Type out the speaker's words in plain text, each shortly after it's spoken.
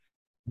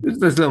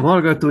Üdvözlöm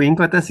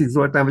hallgatóinkat, Eszik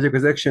Zoltán vagyok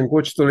az Action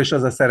Coach-tól, és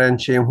az a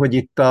szerencsém, hogy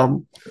itt a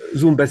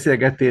Zoom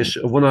beszélgetés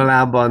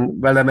vonalában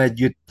velem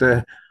együtt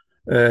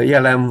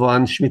jelen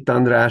van Schmidt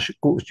András,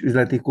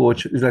 üzleti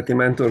coach, üzleti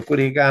mentor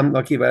kollégám,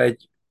 akivel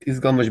egy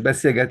izgalmas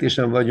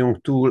beszélgetésen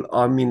vagyunk túl,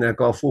 aminek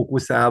a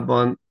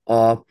fókuszában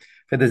a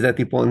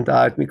fedezeti pont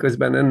állt,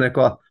 miközben ennek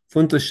a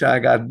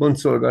fontosságát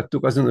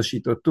boncolgattuk,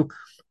 azonosítottuk,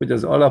 hogy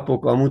az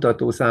alapok a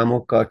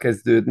mutatószámokkal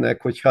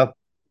kezdődnek, hogyha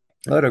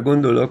arra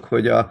gondolok,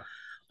 hogy a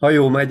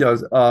hajó megy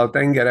a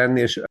tengeren,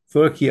 és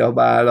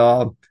fölkiabál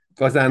a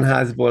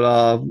kazánházból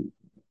a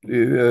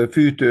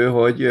fűtő,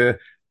 hogy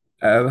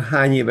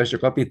hány éves a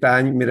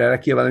kapitány, mire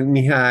lekiabálunk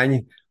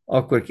Mihány,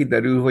 akkor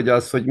kiderül, hogy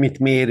az, hogy mit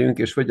mérünk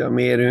és hogyan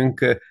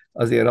mérünk,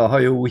 azért a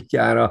hajó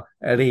útjára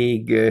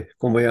elég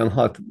komolyan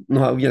hat.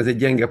 Noha ugyanaz egy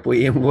gyenge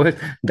poém volt,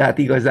 de hát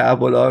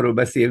igazából arról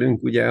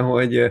beszélünk ugye,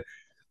 hogy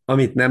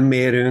amit nem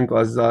mérünk,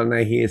 azzal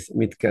nehéz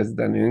mit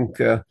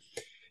kezdenünk.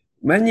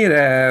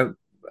 Mennyire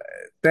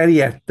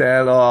terjedt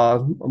el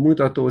a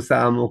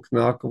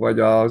mutatószámoknak, vagy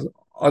az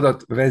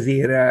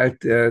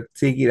adatvezérelt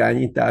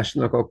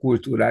cégirányításnak a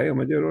kultúrája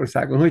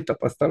Magyarországon? Hogy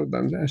tapasztalod,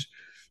 András?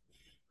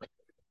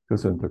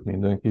 Köszöntök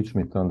mindenkit,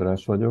 Schmidt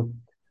András vagyok.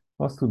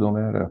 Azt tudom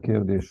erre a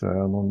kérdésre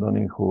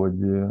elmondani, hogy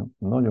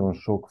nagyon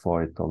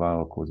sokfajta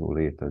vállalkozó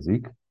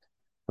létezik.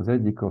 Az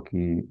egyik,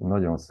 aki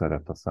nagyon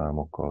szeret a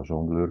számokkal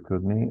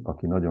zsonglőrködni,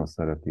 aki nagyon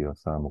szereti a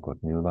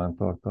számokat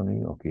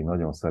nyilvántartani, aki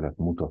nagyon szeret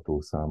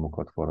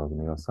mutatószámokat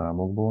faragni a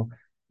számokból,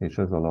 és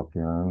ez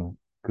alapján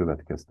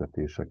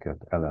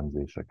következtetéseket,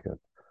 elemzéseket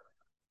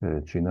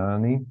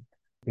csinálni.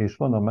 És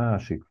van a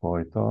másik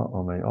fajta,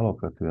 amely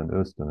alapvetően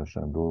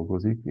ösztönösen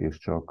dolgozik, és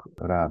csak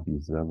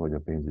rábízza, vagy a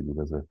pénzügyi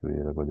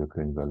vezetőjére, vagy a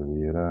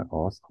könyvelőjére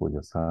azt, hogy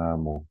a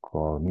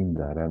számokkal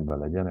minden rendben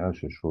legyen,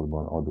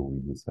 elsősorban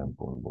adóügyi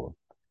szempontból.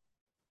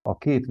 A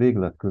két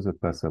véglet között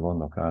persze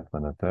vannak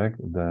átmenetek,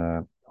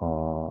 de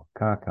a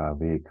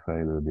KKV-k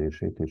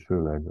fejlődését, és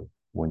főleg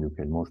mondjuk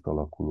egy most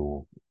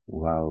alakuló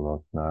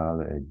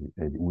vállalatnál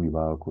egy új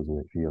vállalkozó,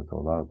 egy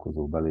fiatal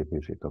vállalkozó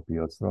belépését a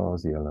piacra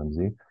az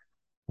jellemzi,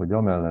 hogy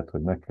amellett,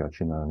 hogy meg kell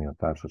csinálni a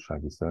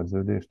társasági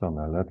szerződést,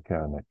 amellett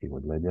kell neki,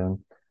 hogy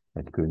legyen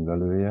egy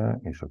könyvelője,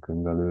 és a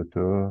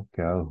könyvelőtől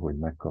kell, hogy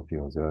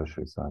megkapja az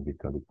első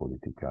számviteli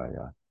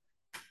politikáját.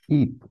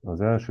 Itt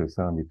az első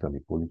számviteli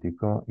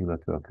politika,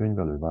 illetve a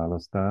könyvelő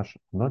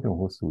választás nagyon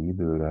hosszú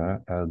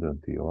időre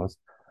eldönti azt,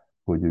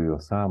 hogy ő a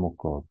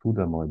számokkal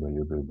tud-e majd a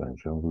jövőben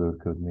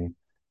zsonglőrködni,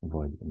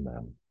 vagy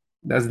nem.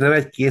 De ez nem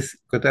egy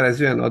kész,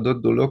 kötelezően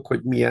adott dolog,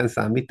 hogy milyen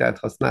számvitelt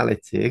használ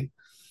egy cég.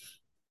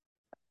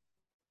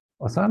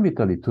 A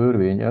számviteli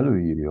törvény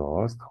előírja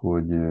azt,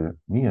 hogy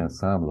milyen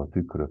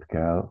számlatükröt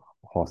kell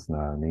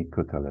használni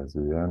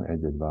kötelezően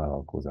egy-egy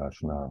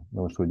vállalkozásnál.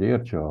 Na most, hogy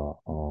értse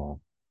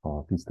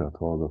a tisztelt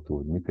hallgató,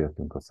 hogy mit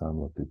értünk a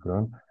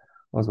számlatükrön,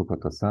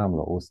 azokat a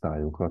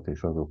számlaosztályokat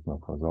és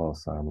azoknak az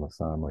alszámla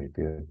számait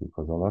értjük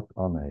az alatt,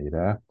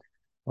 amelyre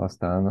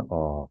aztán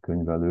a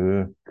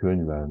könyvelő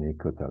könyvelni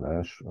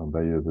köteles a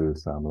bejövő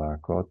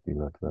számlákat,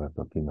 illetve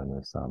a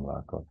kimenő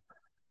számlákat.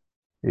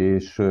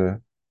 És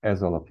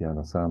ez alapján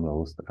a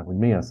számlaosztály, hogy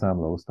milyen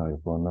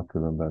számlaosztályok vannak,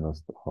 különben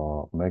azt,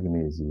 ha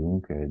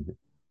megnézzünk egy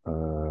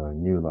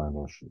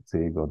nyilvános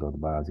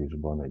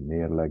cégadatbázisban egy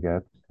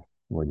mérleget,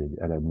 vagy egy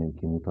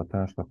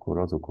eredménykimutatást, akkor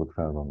azok ott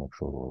fel vannak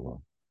sorolva.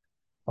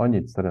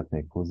 Annyit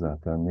szeretnék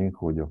hozzátenni,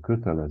 hogy a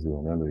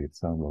kötelezően előírt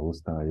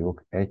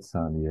számlaosztályok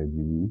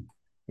egyszámjegyű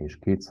és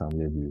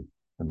kétszámjegyű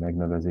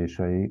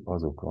megnevezései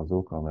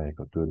azok, amelyek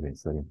a törvény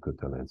szerint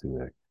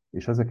kötelezőek.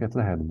 És ezeket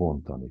lehet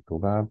bontani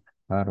tovább,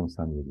 3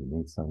 számjegyű,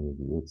 4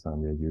 számjegyű, 5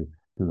 számjegyű,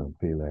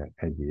 különféle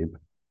egyéb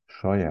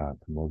saját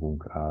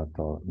magunk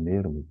által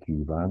mérni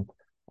kívánt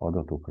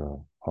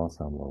adatokra,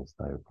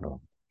 alszámlaosztályokra,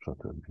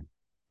 stb.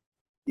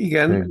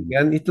 Igen,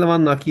 igen, itt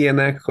vannak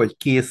ilyenek, hogy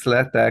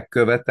készletek,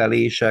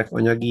 követelések,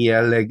 anyagi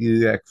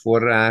jellegűek,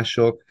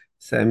 források,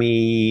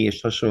 személyi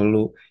és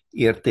hasonló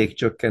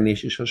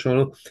értékcsökkenés és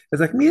hasonló.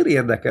 Ezek miért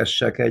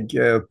érdekesek egy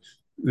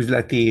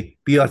üzleti,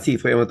 piaci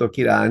folyamatok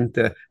iránt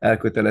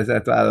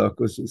elkötelezett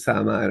vállalkozó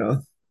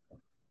számára?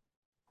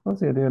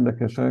 Azért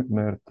érdekesek,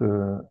 mert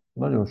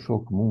nagyon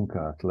sok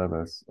munkát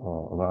levesz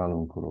a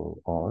vállunkról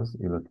az,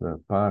 illetve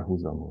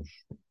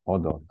párhuzamos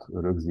adat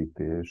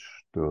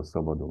rögzítéstől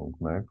szabadulunk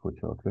meg,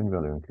 hogyha a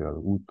könyvelőnkkel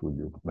úgy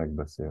tudjuk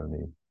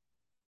megbeszélni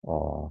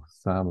a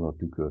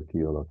számlatükör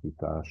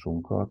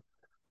kialakításunkat,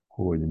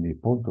 hogy mi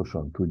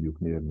pontosan tudjuk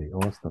mérni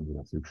azt,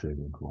 amire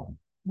szükségünk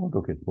van.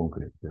 Mondok egy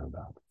konkrét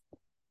példát.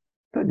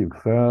 Tegyük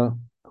fel,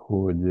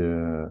 hogy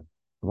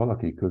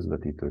valaki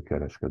közvetítő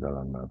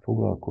kereskedelemmel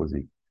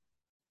foglalkozik,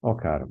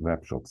 akár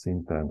webshop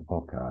szinten,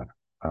 akár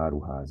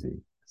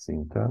áruházi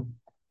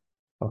szinten.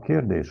 A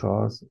kérdés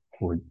az,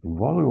 hogy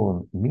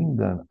valóban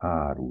minden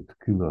árut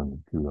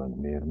külön-külön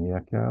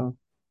mérnie kell,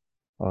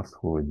 az,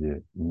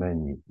 hogy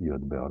mennyi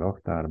jött be a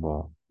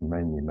raktárba,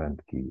 mennyi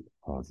ment ki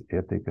az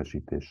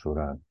értékesítés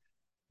során,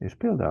 és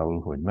például,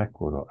 hogy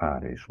mekkora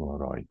árés van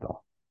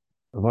rajta.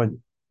 Vagy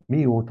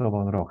mióta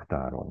van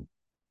raktáron.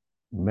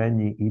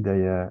 mennyi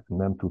ideje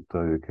nem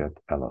tudta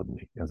őket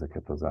eladni,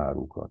 ezeket az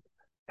árukat.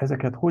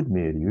 Ezeket hogy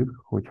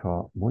mérjük,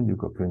 hogyha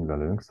mondjuk a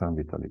könyvelőnk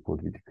számviteli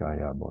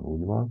politikájában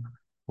úgy van,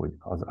 hogy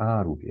az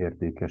áruk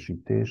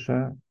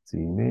értékesítése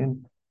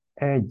címén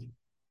egy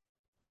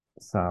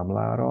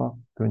számlára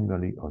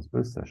könyveli az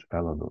összes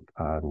eladott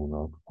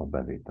árunak a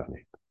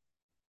bevételét.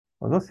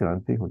 Az azt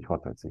jelenti, hogy ha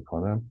tetszik, ha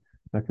nem,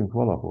 nekünk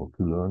valahol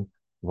külön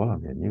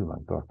valamilyen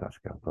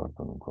nyilvántartást kell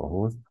tartanunk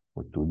ahhoz,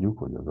 hogy tudjuk,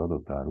 hogy az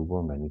adott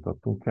áruban mennyit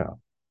adtunk el.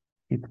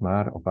 Itt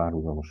már a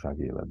párhuzamoság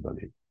életbe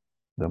lép.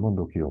 De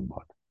mondok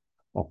jobbat.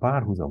 A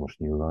párhuzamos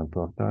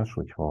nyilvántartás,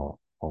 hogyha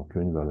a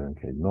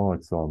könyvelőnk egy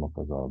nagy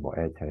szalmapazarba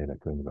egy helyre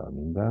könyvel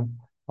minden,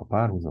 a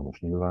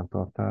párhuzamos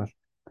nyilvántartás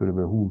kb.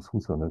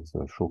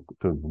 20-25-ször sok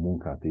több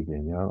munkát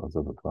igényel az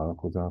adott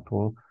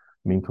vállalkozától,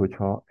 mint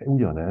hogyha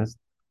ugyanezt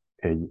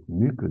egy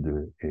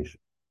működő és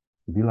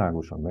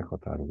világosan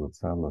meghatározott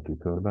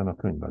számlatükörben a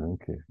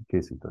könyvelőnk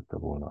készítette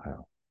volna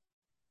el.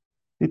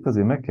 Itt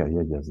azért meg kell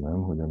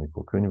jegyeznem, hogy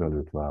amikor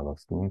könyvelőt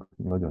választunk,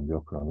 nagyon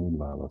gyakran úgy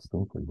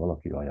választunk, hogy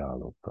valaki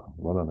ajánlotta,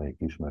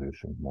 valamelyik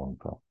ismerősünk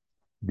mondta,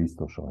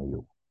 biztosan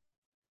jó.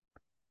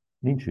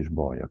 Nincs is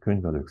baj, a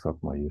könyvelők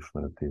szakmai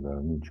ismeretével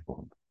nincs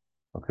gond.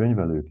 A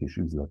könyvelők is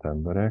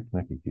üzletemberek,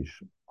 nekik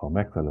is a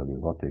megfelelő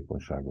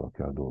hatékonysággal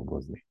kell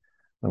dolgozni.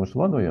 Na most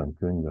van olyan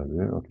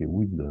könyvelő, aki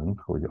úgy dönt,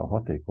 hogy a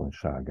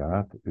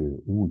hatékonyságát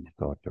ő úgy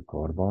tartja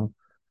karban,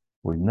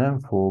 hogy nem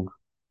fog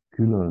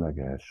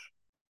különleges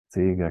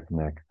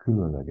cégeknek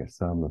különleges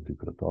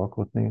számlatükröt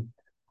alkotni,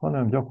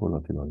 hanem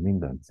gyakorlatilag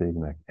minden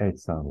cégnek egy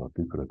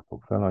számlatükröt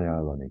fog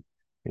felajánlani,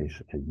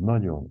 és egy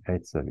nagyon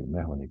egyszerű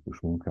mechanikus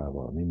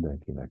munkával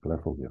mindenkinek le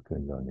fogja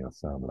könyvelni a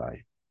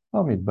számláit.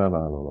 Amit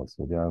bevállal az,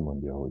 hogy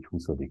elmondja, hogy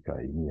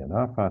 20-áig milyen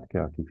áfát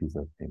kell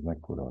kifizetni,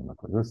 mekkora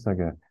annak az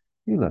összege,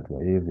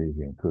 illetve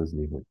évvégén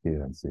közli, hogy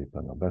kérem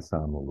szépen a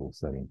beszámoló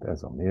szerint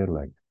ez a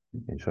mérleg,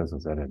 és ez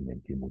az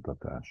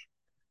eredménykimutatás.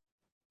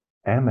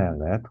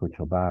 Emellett,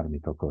 hogyha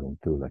bármit akarunk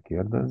tőle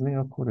kérdezni,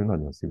 akkor ő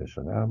nagyon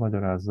szívesen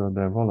elmagyarázza,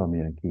 de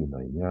valamilyen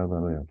kínai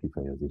nyelven olyan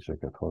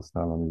kifejezéseket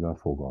használ, amivel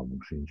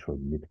fogalmunk sincs, hogy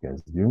mit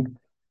kezdjünk.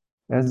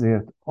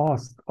 Ezért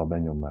azt a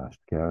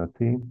benyomást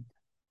kelti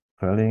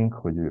felénk,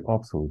 hogy ő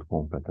abszolút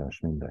kompetens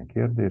minden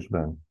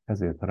kérdésben,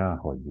 ezért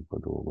ráhagyjuk a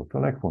dolgot. A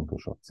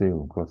legfontosabb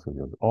célunk az, hogy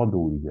az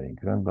adóügyeink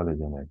rendben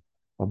legyenek,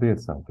 a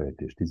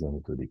bérszámfejtés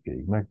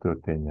 15-ig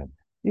megtörténjen,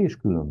 és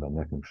különben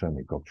nekünk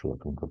semmi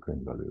kapcsolatunk a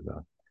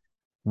könyvelővel.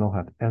 No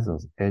hát ez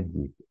az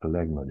egyik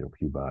legnagyobb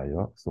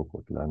hibája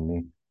szokott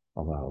lenni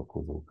a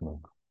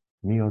vállalkozóknak.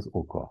 Mi az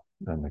oka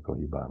ennek a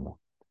hibának?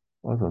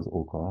 Az az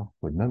oka,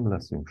 hogy nem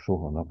leszünk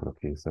soha napra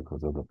készek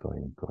az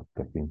adatainkat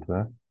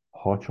tekintve,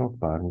 ha csak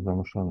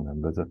párhuzamosan nem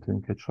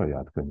vezetünk egy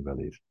saját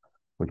könyvelést,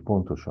 hogy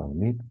pontosan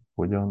mit,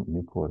 hogyan,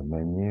 mikor,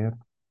 mennyiért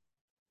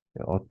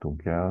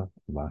adtunk el,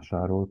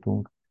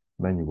 vásároltunk,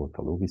 mennyi volt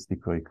a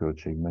logisztikai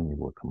költség, mennyi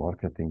volt a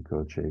marketing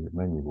költség,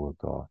 mennyi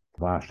volt a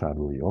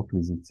vásárlói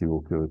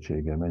akvizíció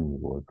költsége, mennyi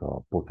volt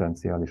a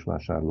potenciális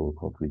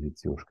vásárlók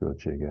akvizíciós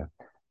költsége,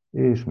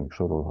 és még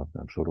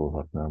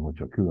sorolhatnám,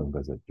 hogyha külön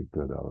vezetjük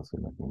például azt, hogy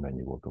nekünk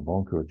mennyi volt a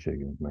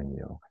bankköltségünk,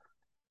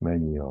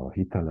 mennyi a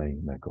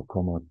hiteleinknek a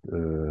kamat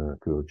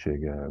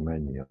költsége,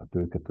 mennyi a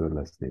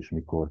tőketörlesztés,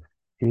 mikor,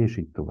 és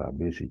így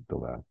tovább, és így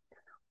tovább.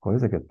 Ha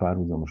ezeket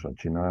párhuzamosan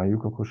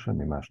csináljuk, akkor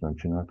semmi más nem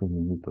csináltunk,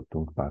 mint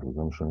nyitottunk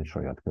párhuzamosan egy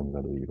saját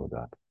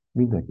könyvelőirodát.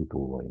 Mindenkit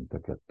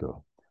óvaintek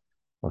ettől.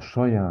 A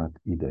saját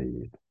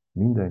idejét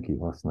mindenki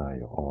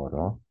használja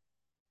arra,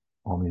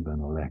 amiben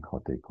a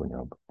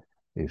leghatékonyabb,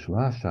 és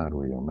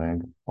vásárolja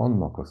meg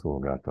annak a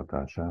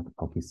szolgáltatását,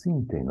 aki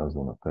szintén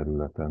azon a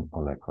területen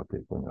a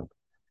leghatékonyabb.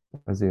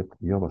 Ezért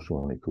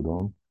javasolni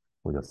tudom,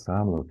 hogy a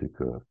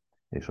számlatükör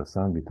és a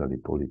számviteli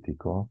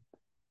politika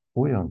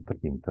olyan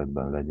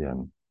tekintetben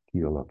legyen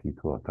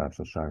kialakítva a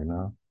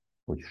társaságnál,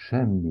 hogy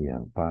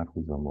semmilyen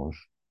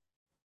párhuzamos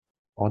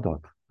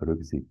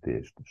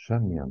adatrögzítést,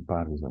 semmilyen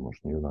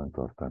párhuzamos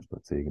nyilvántartást a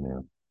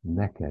cégnél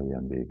ne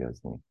kelljen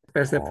végezni.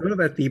 Persze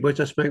felveti,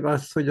 bocsáss meg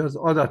azt, hogy az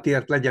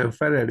adatért legyen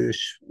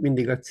felelős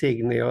mindig a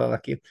cégnél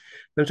valaki.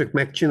 Nem csak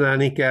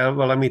megcsinálni kell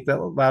valamit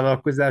a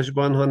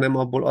vállalkozásban, hanem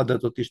abból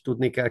adatot is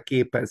tudni kell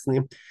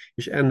képezni,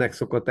 és ennek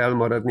szokott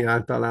elmaradni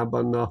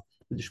általában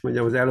hogy is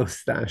mondjam, az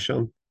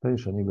elosztáson.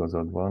 Teljesen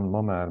igazad van,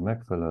 ma már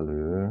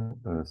megfelelő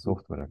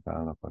szoftverek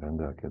állnak a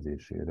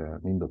rendelkezésére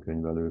mind a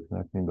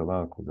könyvelőknek, mind a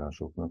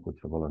vállalkozásoknak,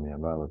 hogyha valamilyen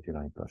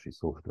vállalatirányítási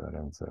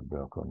szoftverrendszerbe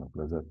akarnak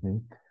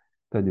vezetni.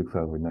 Tegyük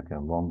fel, hogy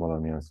nekem van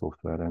valamilyen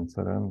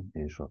szoftverrendszerem,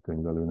 és a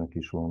könyvelőnek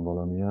is van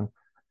valamilyen.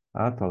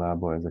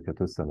 Általában ezeket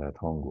össze lehet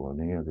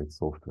hangolni, ez egy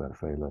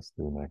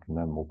szoftverfejlesztőnek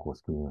nem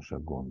okoz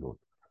különösebb gondot.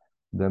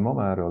 De ma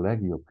már a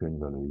legjobb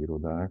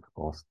könyvelőirodák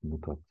azt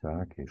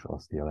mutatják és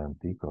azt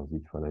jelentik az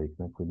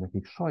ügyfeleiknek, hogy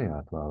nekik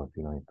saját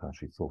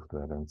vállalatirányítási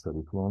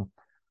szoftverrendszerük van,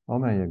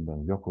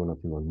 amelyekben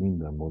gyakorlatilag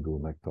minden modul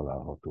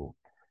megtalálható.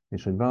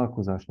 És egy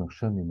vállalkozásnak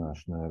semmi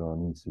másnára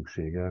nincs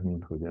szüksége,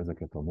 mint hogy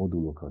ezeket a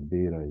modulokat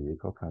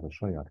béreljék, akár a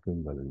saját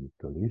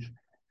könyvelőjüktől is,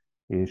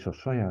 és a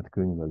saját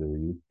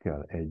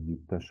könyvelőjükkel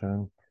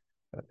együttesen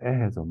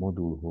ehhez a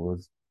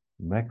modulhoz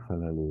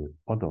megfelelő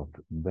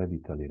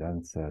adatbeviteli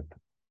rendszert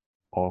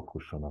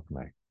alkossanak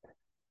meg.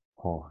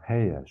 Ha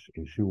helyes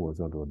és jó az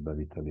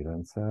adatbeviteli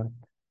rendszer,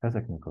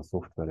 ezeknek a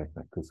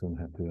szoftvereknek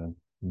köszönhetően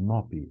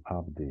napi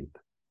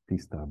update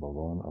tisztában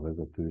van a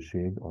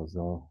vezetőség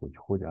azzal, hogy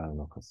hogy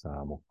állnak a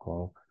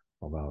számokkal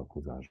a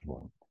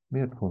vállalkozásban.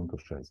 Miért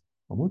fontos ez?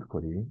 A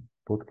múltkori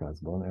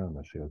podcastban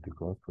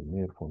elmeséltük azt, hogy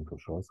miért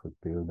fontos az, hogy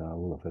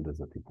például a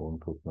fedezeti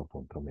pontot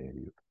naponta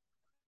mérjük.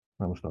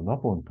 Na most a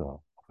naponta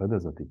a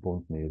fedezeti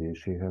pont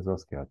méréséhez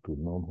azt kell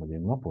tudnom, hogy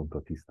én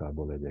naponta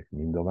tisztában legyek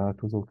mind a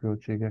változó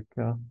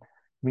költségekkel,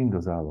 mind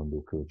az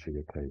állandó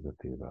költségek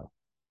helyzetével.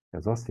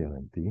 Ez azt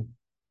jelenti,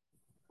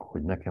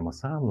 hogy nekem a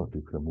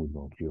számlatükröm úgy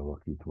van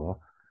kialakítva,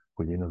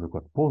 hogy én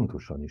azokat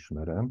pontosan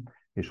ismerem,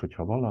 és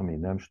hogyha valami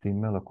nem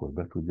stimmel, akkor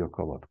be tudjak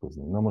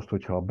avatkozni. Na most,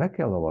 hogyha be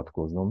kell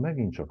avatkoznom,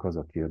 megint csak az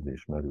a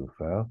kérdés merül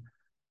fel,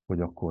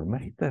 hogy akkor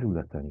mely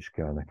területen is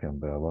kell nekem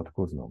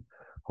beavatkoznom.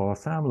 Ha a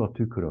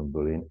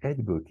számlatükrömből én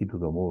egyből ki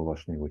tudom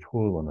olvasni, hogy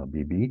hol van a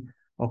bibi,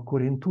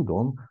 akkor én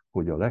tudom,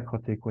 hogy a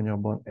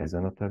leghatékonyabban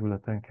ezen a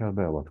területen kell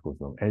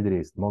beavatkoznom.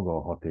 Egyrészt maga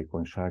a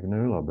hatékonyság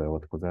nő, a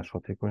beavatkozás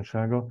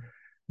hatékonysága,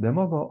 de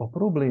maga a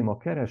probléma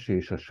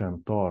keresése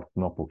sem tart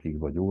napokig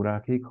vagy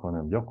órákig,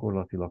 hanem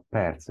gyakorlatilag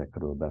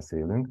percekről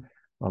beszélünk,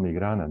 amíg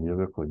rá nem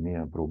jövök, hogy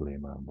milyen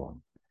problémám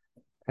van.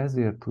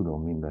 Ezért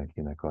tudom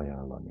mindenkinek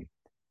ajánlani,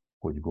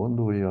 hogy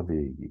gondolja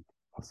végig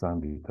a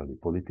számviteli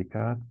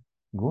politikát,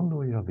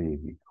 gondolja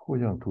végig,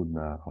 hogyan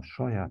tudná a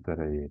saját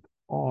erejét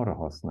arra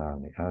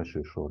használni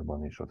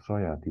elsősorban és a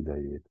saját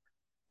idejét,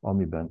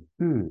 amiben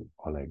ő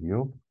a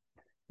legjobb,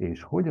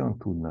 és hogyan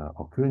tudná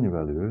a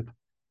könyvelőt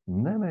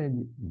nem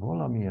egy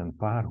valamilyen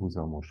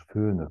párhuzamos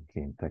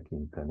főnökként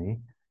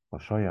tekinteni a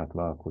saját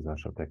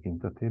vállalkozása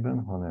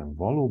tekintetében, hanem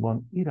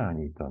valóban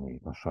irányítani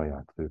a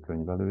saját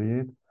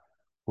főkönyvelőjét,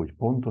 hogy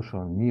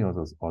pontosan mi az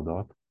az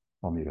adat,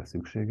 amire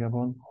szüksége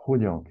van,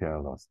 hogyan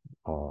kell azt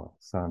a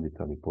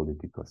számviteli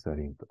politika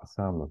szerint a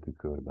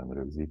számlatükörben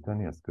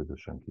rögzíteni, ezt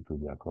közösen ki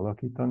tudják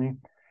alakítani,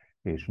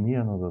 és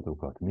milyen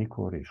adatokat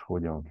mikor és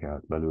hogyan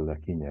kell belőle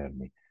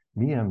kinyerni.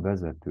 Milyen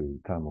vezetői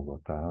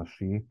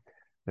támogatási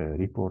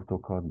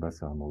riportokat,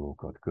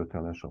 beszámolókat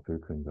köteles a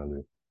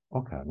főkönyvelő,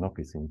 akár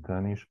napi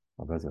szinten is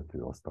a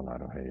vezető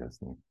asztalára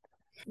helyezni.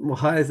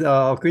 Ha ez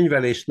a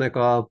könyvelésnek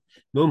a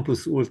non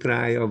plus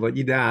ultrája, vagy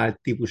ideál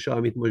típusa,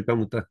 amit most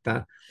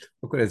bemutattál,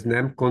 akkor ez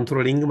nem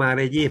controlling már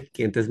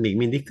egyébként, ez még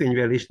mindig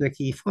könyvelésnek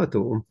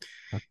hívható?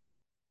 Hát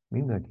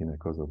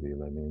mindenkinek az a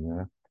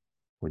véleménye,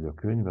 hogy a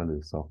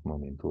könyvelő szakma,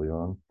 mint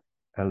olyan,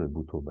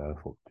 előbb-utóbb el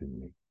fog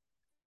tűnni.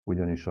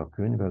 Ugyanis a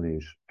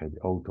könyvelés egy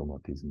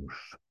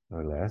automatizmus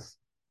lesz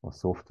a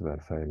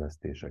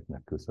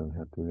szoftverfejlesztéseknek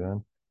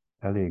köszönhetően,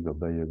 elég a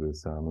bejövő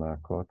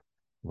számlákat,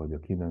 vagy a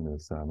kimenő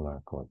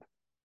számlákat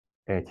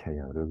egy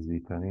helyen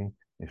rögzíteni,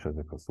 és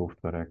ezek a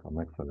szoftverek a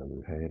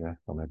megfelelő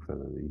helyre, a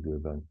megfelelő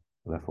időben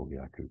le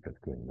fogják őket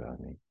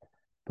könyvelni.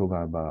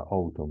 Továbbá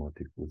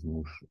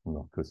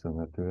automatizmusnak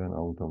köszönhetően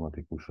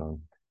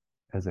automatikusan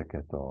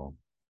ezeket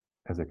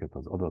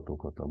az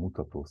adatokat, a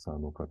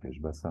mutatószámokat és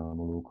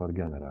beszámolókat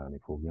generálni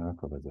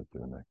fogják a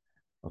vezetőnek.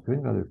 A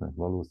könyvelőknek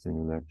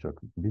valószínűleg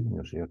csak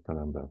bizonyos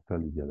értelemben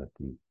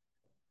felügyeleti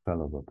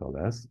feladata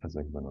lesz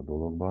ezekben a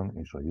dologban,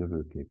 és a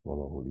jövőkép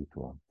valahol itt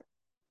van.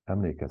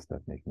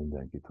 Emlékeztetnék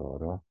mindenkit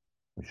arra,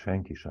 hogy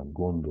senki sem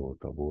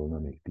gondolta volna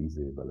még 10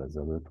 évvel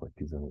ezelőtt, vagy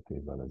 15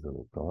 évvel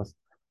ezelőtt azt,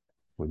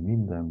 hogy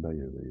minden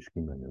bejövő és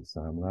kimenő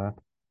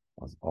számlát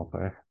az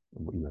APEC,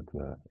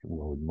 illetve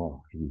ahogy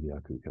ma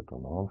hívják őket a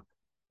NAV,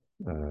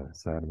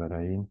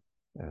 szerverein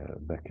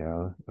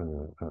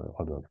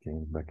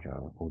adatként be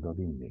kell oda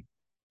vinni.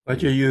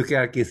 Vagy hogy ők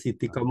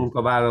elkészítik a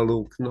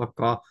munkavállalóknak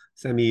a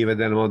személyi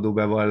jövedelemadó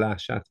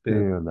bevallását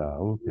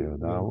például.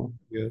 Például,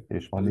 Igen.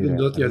 és Azt amire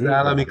gondolt, hogy az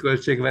állami régen,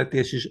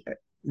 költségvetés is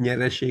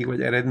nyereség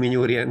vagy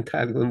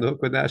eredményorientált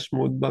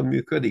gondolkodásmódban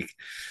működik?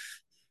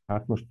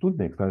 hát most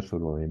tudnék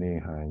felsorolni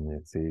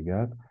néhány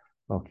céget,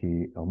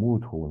 aki a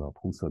múlt hónap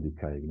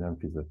 20-áig nem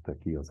fizette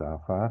ki az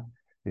áfát,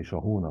 és a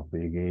hónap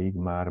végéig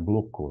már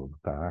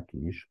blokkolták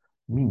is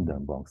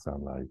minden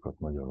bankszámlájukat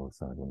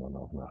Magyarországon a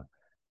NAV-nál.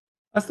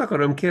 Azt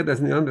akarom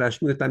kérdezni, András,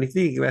 miután itt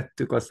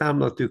végigvettük a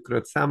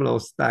számlatükröt,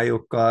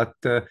 számlaosztályokat,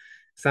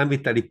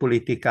 számviteli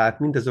politikát,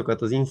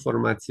 mindazokat az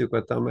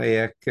információkat,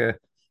 amelyek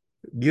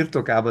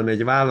birtokában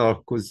egy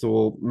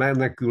vállalkozó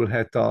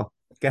menekülhet a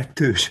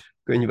kettős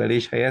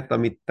könyvelés helyett,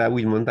 amit te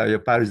úgy mondtál, hogy a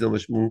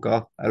párhuzamos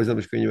munka,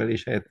 párhuzamos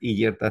könyvelés helyett így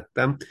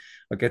értettem.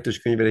 A kettős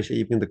könyvelés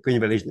egyébként a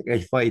könyvelésnek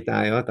egy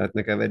fajtája, tehát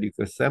ne keverjük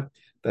össze,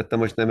 tehát te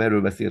most nem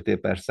erről beszéltél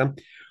persze,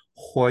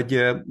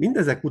 hogy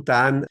mindezek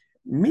után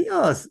mi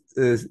az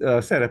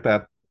a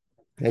szerepe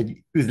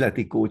egy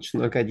üzleti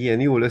coachnak, egy ilyen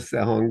jól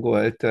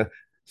összehangolt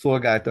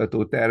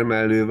szolgáltató,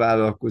 termelő,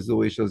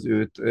 vállalkozó és az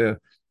őt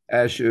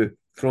első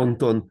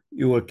fronton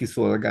jól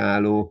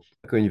kiszolgáló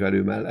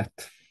könyvelő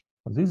mellett?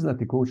 Az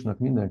üzleti coachnak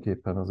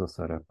mindenképpen az a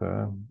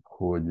szerepe,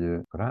 hogy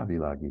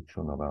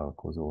rávilágítson a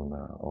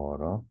vállalkozónál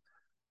arra,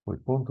 hogy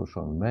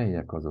pontosan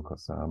melyek azok a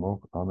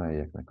számok,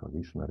 amelyeknek az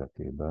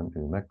ismeretében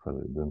ő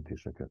megfelelő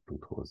döntéseket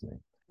tud hozni.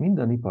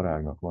 Minden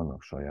iparágnak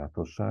vannak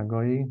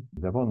sajátosságai,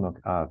 de vannak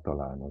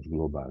általános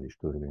globális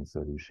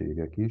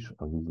törvényszerűségek is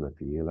az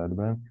üzleti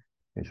életben,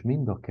 és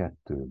mind a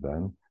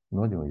kettőben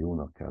nagyon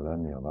jónak kell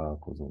lenni a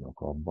vállalkozónak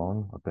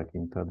abban a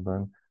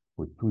tekintetben,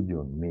 hogy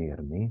tudjon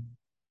mérni,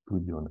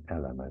 tudjon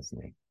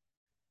elemezni.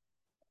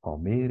 A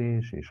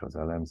mérés és az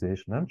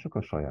elemzés nem csak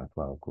a saját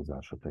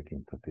vállalkozása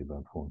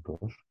tekintetében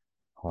fontos,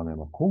 hanem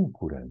a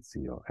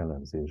konkurencia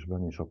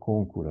elemzésben és a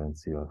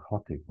konkurencia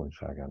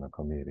hatékonyságának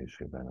a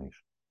mérésében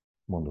is.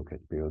 Mondok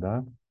egy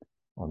példát,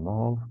 a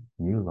NAV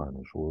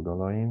nyilvános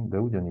oldalain, de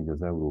ugyanígy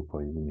az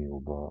Európai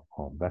Unióban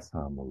a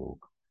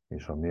beszámolók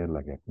és a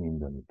mérlegek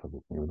mindenütt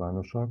azok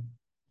nyilvánosak,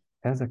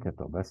 ezeket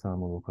a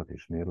beszámolókat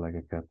és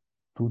mérlegeket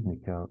tudni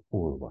kell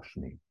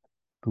olvasni,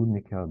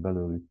 tudni kell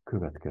belőlük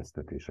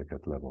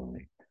következtetéseket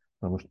levonni.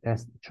 Na most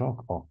ezt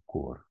csak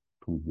akkor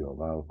tudja a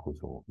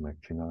vállalkozó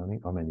megcsinálni,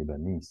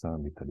 amennyiben nincs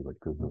számviteli vagy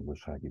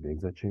közgazdasági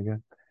végzettsége,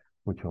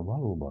 hogyha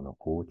valóban a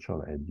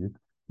coachsal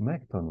együtt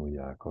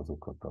megtanulják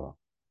azokat a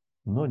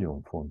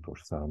nagyon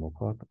fontos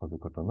számokat,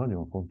 azokat a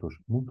nagyon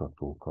fontos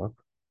mutatókat,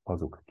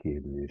 azok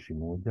képzési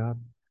módját,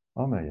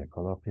 amelyek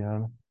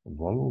alapján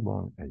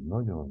valóban egy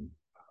nagyon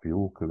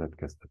jó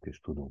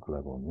következtetést tudunk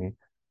levonni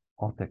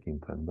a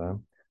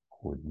tekintetben,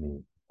 hogy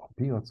mi a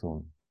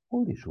piacon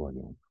hol is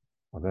vagyunk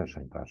a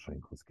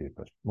versenytársainkhoz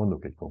képest.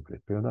 Mondok egy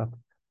konkrét példát,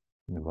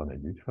 van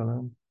egy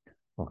ügyfelem,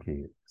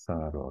 aki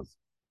száraz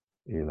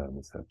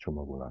élelmiszer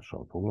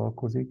csomagolással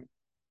foglalkozik,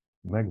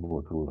 meg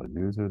volt róla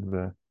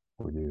győződve,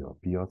 hogy ő a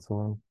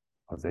piacon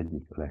az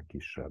egyik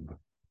legkisebb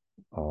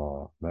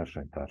a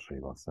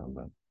versenytársaival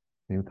szemben.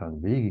 Miután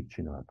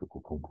végigcsináltuk a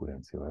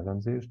konkurencia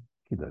elemzést,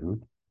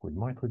 kiderült, hogy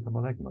majdhogy nem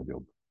a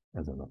legnagyobb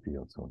ezen a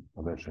piacon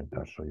a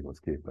versenytársaihoz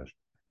képest.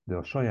 De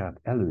a saját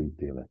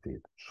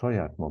előítéletét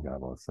saját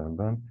magával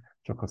szemben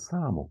csak a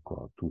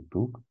számokkal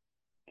tudtuk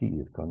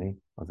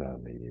kiírtani az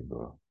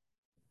elméjéből.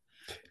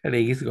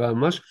 Elég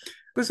izgalmas.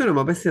 Köszönöm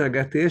a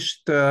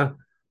beszélgetést.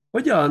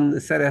 Hogyan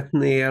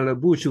szeretnél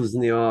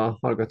búcsúzni a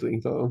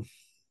hallgatóinktól?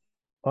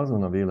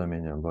 Azon a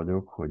véleményen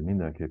vagyok, hogy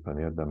mindenképpen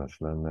érdemes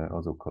lenne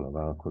azokkal a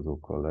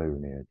vállalkozókkal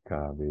leülni egy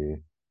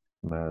kávé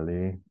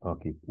mellé,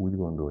 akik úgy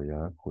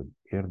gondolják, hogy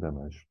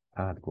érdemes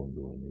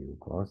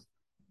átgondolniuk azt,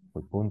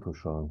 hogy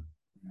pontosan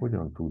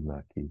hogyan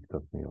tudnák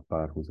kiiktatni a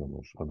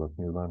párhuzamos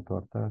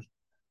adatnyilvántartást,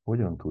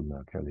 hogyan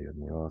tudnák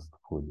elérni azt,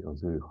 hogy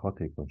az ő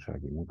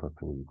hatékonysági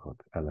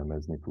mutatójukat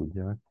elemezni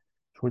tudják,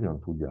 és hogyan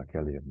tudják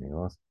elérni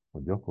azt,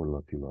 hogy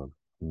gyakorlatilag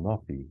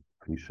napi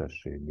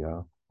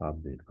frissességgel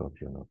update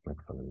kapjanak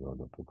megfelelő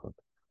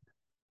adatokat.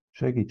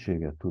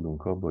 Segítséget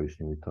tudunk abba is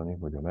nyújtani,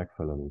 hogy a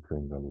megfelelő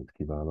könyvelőt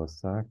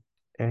kiválasszák.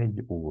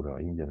 1 óra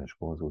ingyenes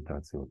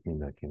konzultációt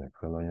mindenkinek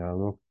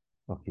felajánlok,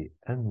 aki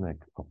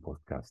ennek a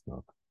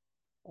podcastnak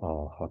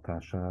a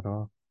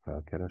hatására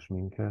felkeres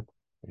minket,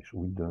 és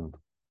úgy dönt,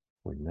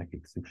 hogy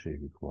nekik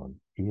szükségük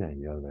van ilyen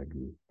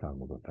jellegű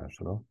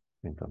támogatásra,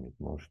 mint amit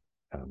most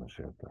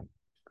elmeséltem.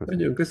 Köszönöm.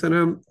 Nagyon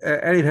köszönöm.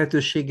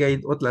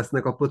 Elérhetőségeid ott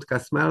lesznek a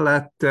podcast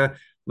mellett.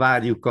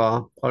 Várjuk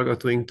a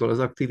hallgatóinktól az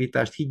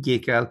aktivitást.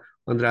 Higgyék el,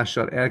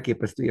 Andrással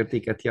elképesztő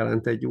értéket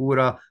jelent 1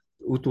 óra.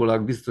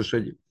 Utólag biztos,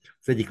 hogy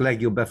az egyik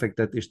legjobb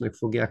befektetésnek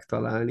fogják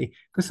találni.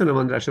 Köszönöm,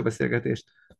 András, a beszélgetést.